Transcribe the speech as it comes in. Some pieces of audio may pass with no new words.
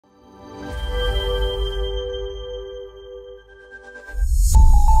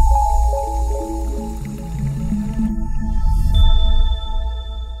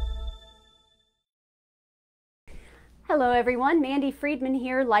Hello everyone, Mandy Friedman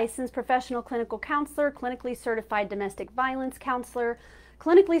here, licensed professional clinical counselor, clinically certified domestic violence counselor,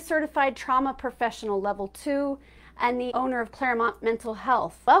 clinically certified trauma professional level 2, and the owner of Claremont Mental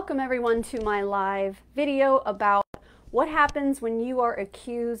Health. Welcome everyone to my live video about what happens when you are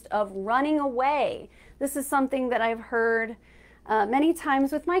accused of running away. This is something that I've heard many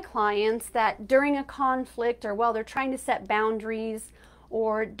times with my clients, that during a conflict or while they're trying to set boundaries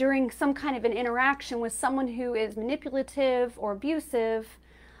or during some kind of an interaction with someone who is manipulative or abusive,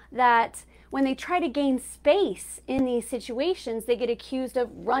 that when they try to gain space in these situations, they get accused of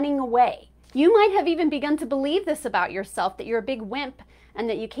running away. You might have even begun to believe this about yourself, that you're a big wimp and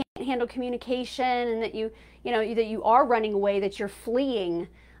that you can't handle communication and that you are running away, that you're fleeing.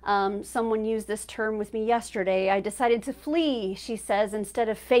 Someone used this term with me yesterday. I decided to flee, she says, instead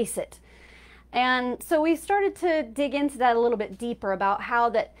of face it. And so we started to dig into that a little bit deeper about how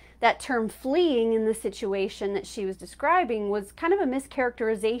that term fleeing in the situation that she was describing was kind of a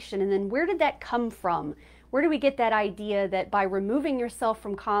mischaracterization. And then where did that come from? Where do we get that idea that by removing yourself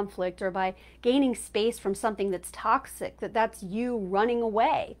from conflict or by gaining space from something that's toxic, that's you running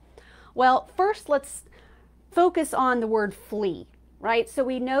away? Well, first let's focus on the word flee, right? So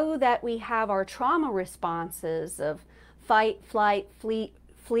we know that we have our trauma responses of fight, flight, flee,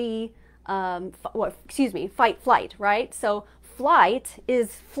 fight, flight, right? So flight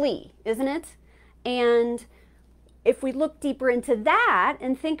is flee, isn't it? And if we look deeper into that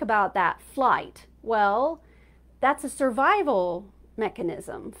and think about that flight, well, that's a survival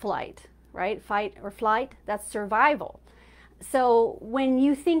mechanism, flight, right? Fight or flight, that's survival. So when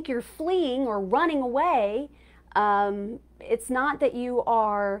you think you're fleeing or running away, it's not that you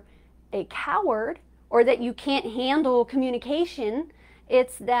are a coward or that you can't handle communication.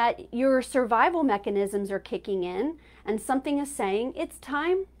 It's that your survival mechanisms are kicking in and something is saying it's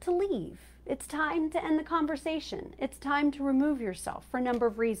time to leave. It's time to end the conversation. It's time to remove yourself for a number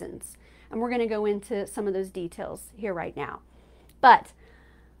of reasons. And we're going to go into some of those details here right now. But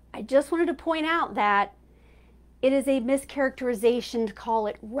I just wanted to point out that it is a mischaracterization to call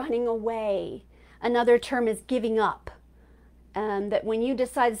it running away. Another term is giving up. That when you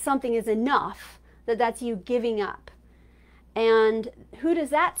decide something is enough, that's you giving up. And who does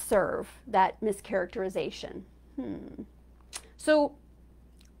that serve, that mischaracterization? So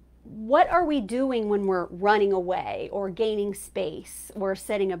what are we doing when we're running away or gaining space or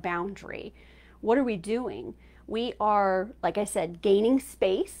setting a boundary? What are we doing? We are, like I said, gaining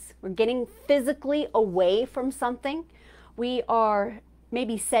space. We're getting physically away from something. We are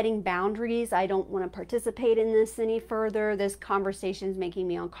maybe setting boundaries. I don't want to participate in this any further. This conversation is making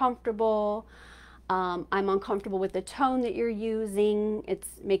me uncomfortable. I'm uncomfortable with the tone that you're using. It's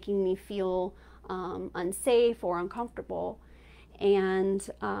making me feel unsafe or uncomfortable. And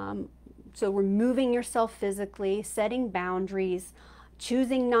so removing yourself physically, setting boundaries,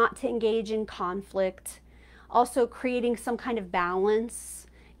 choosing not to engage in conflict, also creating some kind of balance.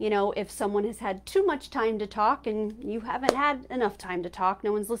 You know, if someone has had too much time to talk and you haven't had enough time to talk,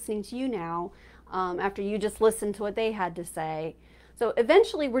 no one's listening to you now after you just listened to what they had to say. So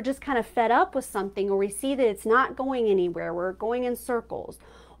eventually we're just kind of fed up with something, or we see that it's not going anywhere, we're going in circles,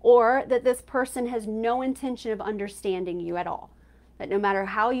 or that this person has no intention of understanding you at all. That no matter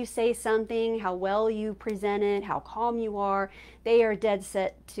how you say something, how well you present it, how calm you are, they are dead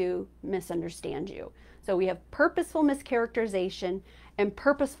set to misunderstand you. So we have purposeful mischaracterization and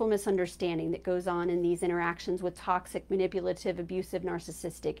purposeful misunderstanding that goes on in these interactions with toxic, manipulative, abusive,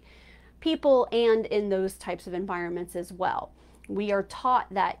 narcissistic people and in those types of environments as well. We are taught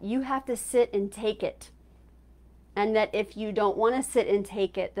that you have to sit and take it, and that if you don't want to sit and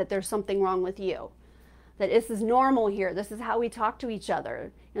take it, that there's something wrong with you, that this is normal here, this is how we talk to each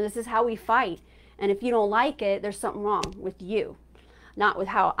other, and this is how we fight, and if you don't like it, there's something wrong with you, not with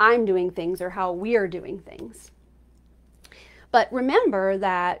how I'm doing things or how we're doing things. But remember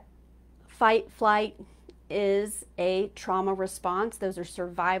that fight, flight is a trauma response. Those are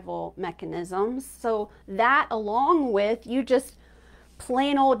survival mechanisms. So that, along with you just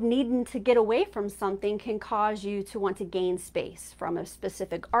plain old needing to get away from something, can cause you to want to gain space from a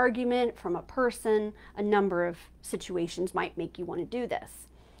specific argument, from a person. A number of situations might make you want to do this.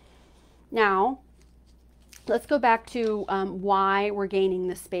 Now, let's go back to why we're gaining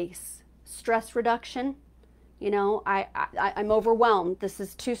the space. Stress reduction. You know, I'm overwhelmed. This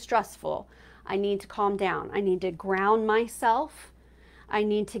is too stressful. I need to calm down. I need to ground myself. I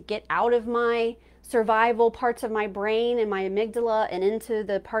need to get out of my survival parts of my brain and my amygdala and into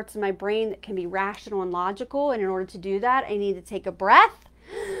the parts of my brain that can be rational and logical. And in order to do that, I need to take a breath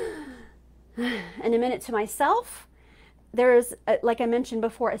and a minute to myself there's, like I mentioned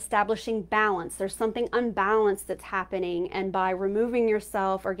before, establishing balance. There's something unbalanced that's happening, and by removing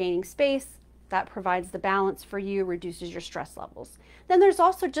yourself or gaining space, that provides the balance for you, reduces your stress levels. Then there's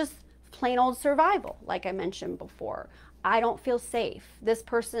also just plain old survival, like I mentioned before. I don't feel safe. This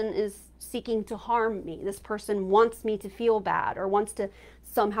person is seeking to harm me. This person wants me to feel bad or wants to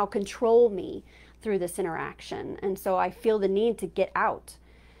somehow control me through this interaction. And so I feel the need to get out,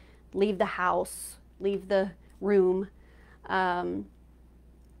 leave the house, leave the room.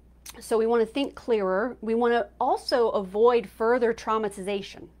 So we want to think clearer. We want to also avoid further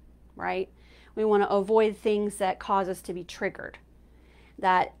traumatization, right? We want to avoid things that cause us to be triggered.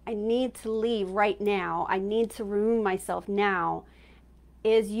 That I need to leave right now, I need to remove myself now,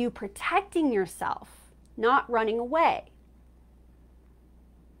 is you protecting yourself, not running away.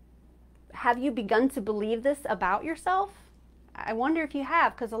 Have you begun to believe this about yourself? I wonder if you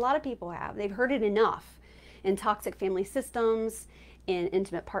have, because a lot of people have. They've heard it enough in toxic family systems, in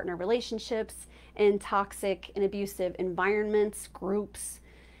intimate partner relationships, in toxic and abusive environments, groups.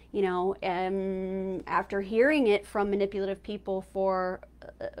 You know, after hearing it from manipulative people for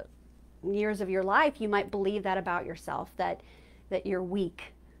years of your life, you might believe that about yourself, that you're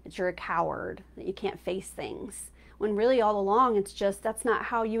weak, that you're a coward, that you can't face things. When really all along, it's just, that's not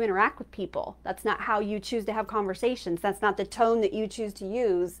how you interact with people. That's not how you choose to have conversations. That's not the tone that you choose to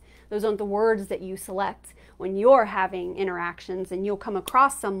use. Those aren't the words that you select when you're having interactions, and you'll come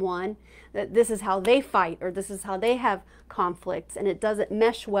across someone that this is how they fight, or this is how they have conflicts, and it doesn't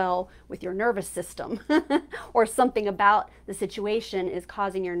mesh well with your nervous system or something about the situation is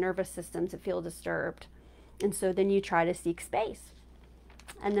causing your nervous system to feel disturbed. And so then you try to seek space.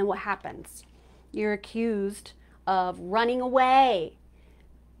 And then what happens? You're accused of running away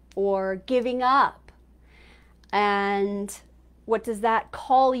or giving up. And what does that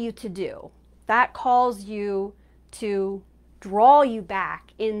call you to do? That calls you to draw you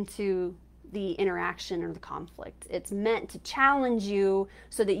back into the interaction or the conflict. It's meant to challenge you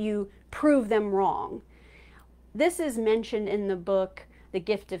so that you prove them wrong. This is mentioned in the book, The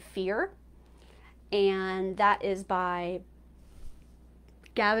Gift of Fear, and that is by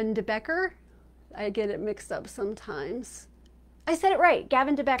Gavin de Becker. I get it mixed up sometimes. I said it right,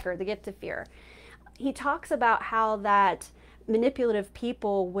 Gavin de Becker, The Gift of Fear. He talks about how that manipulative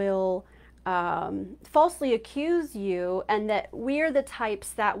people will falsely accuse you, and that we're the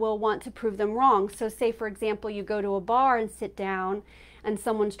types that will want to prove them wrong. So say, for example, you go to a bar and sit down and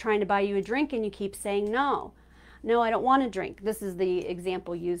someone's trying to buy you a drink and you keep saying no, I don't want a drink. This is the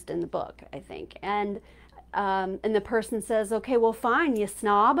example used in the book, I think. And the person says, okay, well, fine, you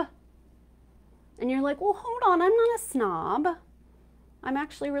snob. And you're like, well, hold on, I'm not a snob. I'm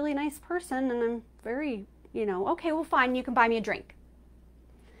actually a really nice person, and I'm very, okay, well, fine, you can buy me a drink.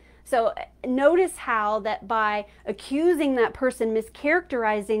 So notice how that by accusing that person,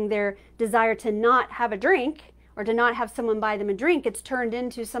 mischaracterizing their desire to not have a drink or to not have someone buy them a drink, it's turned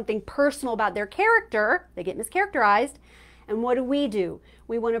into something personal about their character. They get mischaracterized. And what do?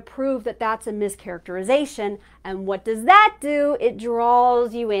 We want to prove that that's a mischaracterization. And what does that do? It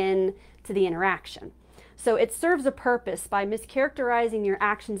draws you in to the interaction. So it serves a purpose by mischaracterizing your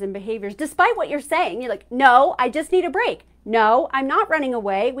actions and behaviors, despite what you're saying. You're like, no, I just need a break. No, I'm not running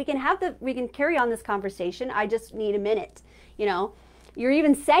away. We can carry on this conversation. I just need a minute. You're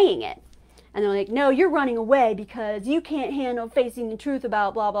even saying it. And they're like, no, you're running away because you can't handle facing the truth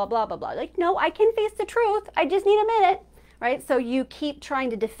about blah, blah, blah, blah, blah. Like, no, I can face the truth. I just need a minute, right? So you keep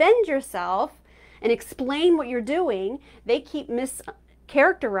trying to defend yourself and explain what you're doing. They keep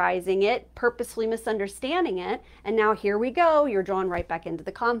mischaracterizing it, purposefully misunderstanding it. And now here we go. You're drawn right back into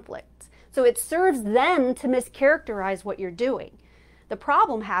the conflict. So it serves them to mischaracterize what you're doing. The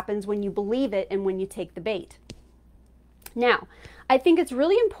problem happens when you believe it and when you take the bait. Now, I think it's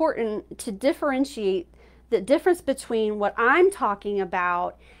really important to differentiate the difference between what I'm talking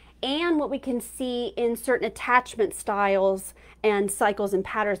about and what we can see in certain attachment styles and cycles and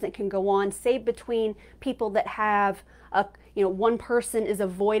patterns that can go on, say between people that have one person is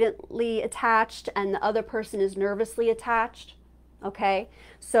avoidantly attached and the other person is nervously attached. Okay,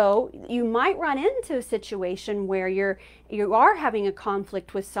 so you might run into a situation where you are having a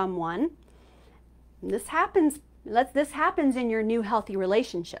conflict with someone. This happens in your new healthy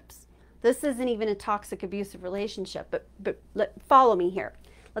relationships. This isn't even a toxic abusive relationship, but follow me here.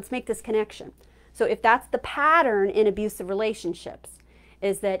 Let's make this connection. So if that's the pattern in abusive relationships,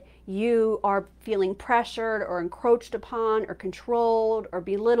 is that you are feeling pressured or encroached upon or controlled or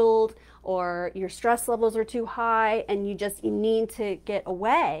belittled, or your stress levels are too high and you need to get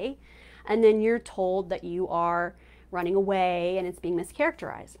away, and then you're told that you are running away and it's being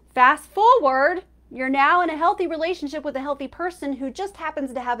mischaracterized. Fast forward You're now in a healthy relationship with a healthy person who just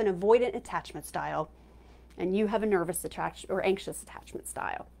happens to have an avoidant attachment style, and you have a nervous attachment or anxious attachment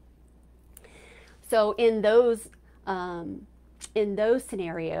style. So in those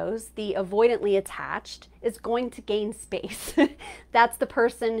scenarios, the avoidantly attached is going to gain space. That's the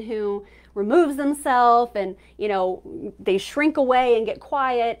person who removes themselves and, they shrink away and get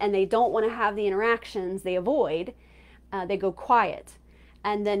quiet, and they don't want to have the interactions. They avoid. They go quiet.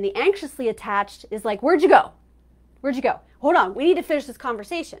 And then the anxiously attached is like, where'd you go? Where'd you go? Hold on, we need to finish this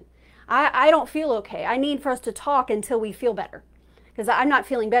conversation. I don't feel okay. I need for us to talk until we feel better, because I'm not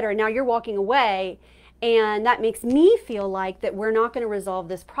feeling better, and now you're walking away, and that makes me feel like that we're not going to resolve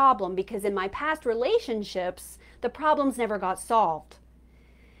this problem, because in my past relationships, the problems never got solved.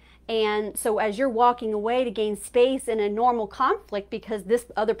 And so as you're walking away to gain space in a normal conflict, because this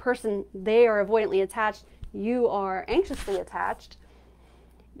other person, they are avoidantly attached, you are anxiously attached,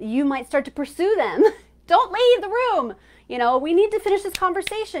 you might start to pursue them. Don't leave the room. We need to finish this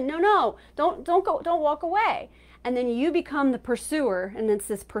conversation. No, don't go, don't walk away. And then you become the pursuer, and it's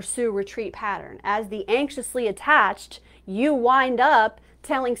this pursue retreat pattern. As the anxiously attached, you wind up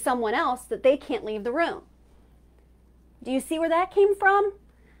telling someone else that they can't leave the room. Do you see where that came from?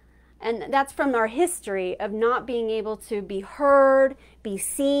 And that's from our history of not being able to be heard, be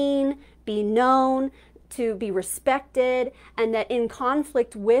seen, be known, to be respected, and that in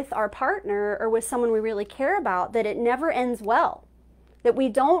conflict with our partner or with someone we really care about, that it never ends well. That we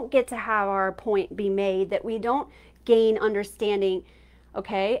don't get to have our point be made, that we don't gain understanding,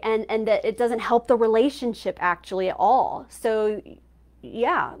 okay, and that it doesn't help the relationship actually at all. So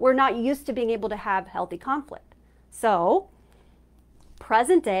yeah, we're not used to being able to have healthy conflict. So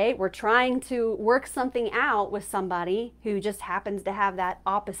present day, we're trying to work something out with somebody who just happens to have that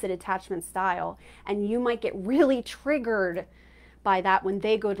opposite attachment style, and you might get really triggered by that when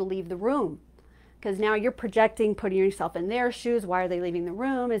they go to leave the room, because now you're projecting, putting yourself in their shoes. Why are they leaving the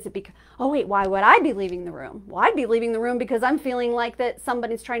room? Is it because, oh wait, why would I be leaving the room? Well, I'd be leaving the room because I'm feeling like that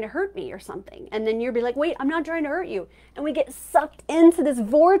somebody's trying to hurt me or something. And then you'll be like, wait, I'm not trying to hurt you. And we get sucked into this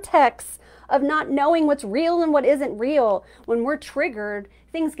vortex of not knowing what's real and what isn't real. When we're triggered,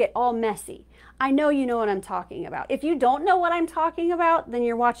 things get all messy. I know you know what I'm talking about. If you don't know what I'm talking about, then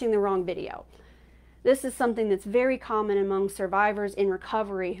you're watching the wrong video. This is something that's very common among survivors in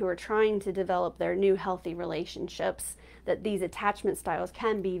recovery who are trying to develop their new healthy relationships, that these attachment styles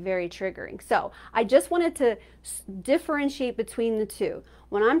can be very triggering. So I just wanted to differentiate between the two.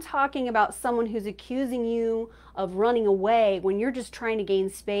 When I'm talking about someone who's accusing you of running away when you're just trying to gain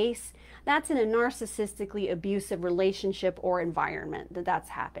space, that's in a narcissistically abusive relationship or environment that's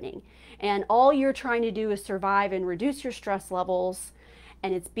happening. And all you're trying to do is survive and reduce your stress levels,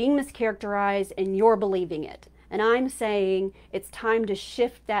 and it's being mischaracterized and you're believing it. And I'm saying it's time to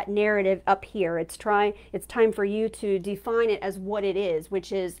shift that narrative up here. It's time for you to define it as what it is,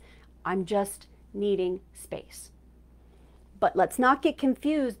 which is, I'm just needing space. But let's not get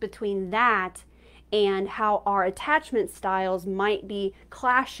confused between that and how our attachment styles might be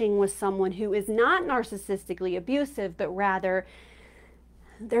clashing with someone who is not narcissistically abusive, but rather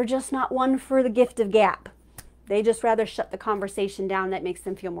they're just not one for the gift of gab. They just rather shut the conversation down. That makes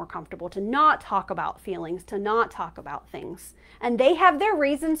them feel more comfortable to not talk about feelings, to not talk about things. And they have their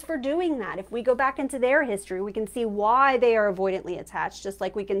reasons for doing that. If we go back into their history, we can see why they are avoidantly attached, just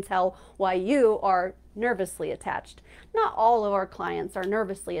like we can tell why you are nervously attached. Not all of our clients are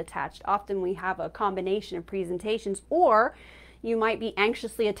nervously attached. Often we have a combination of presentations, or you might be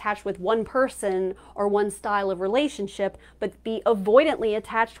anxiously attached with one person or one style of relationship, but be avoidantly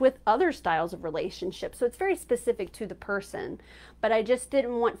attached with other styles of relationship. So it's very specific to the person. But I just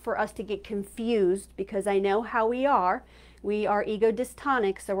didn't want for us to get confused, because I know how we are. We are ego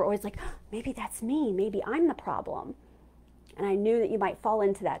dystonic, so we're always like, oh, maybe that's me, maybe I'm the problem. And I knew that you might fall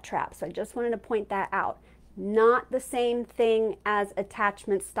into that trap, so I just wanted to point that out. Not the same thing as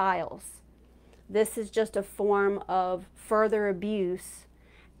attachment styles. This is just a form of further abuse,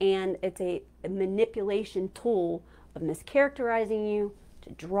 and it's a manipulation tool of mischaracterizing you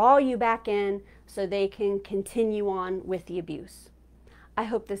to draw you back in so they can continue on with the abuse. I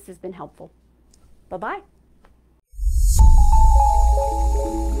hope this has been helpful. Bye-bye.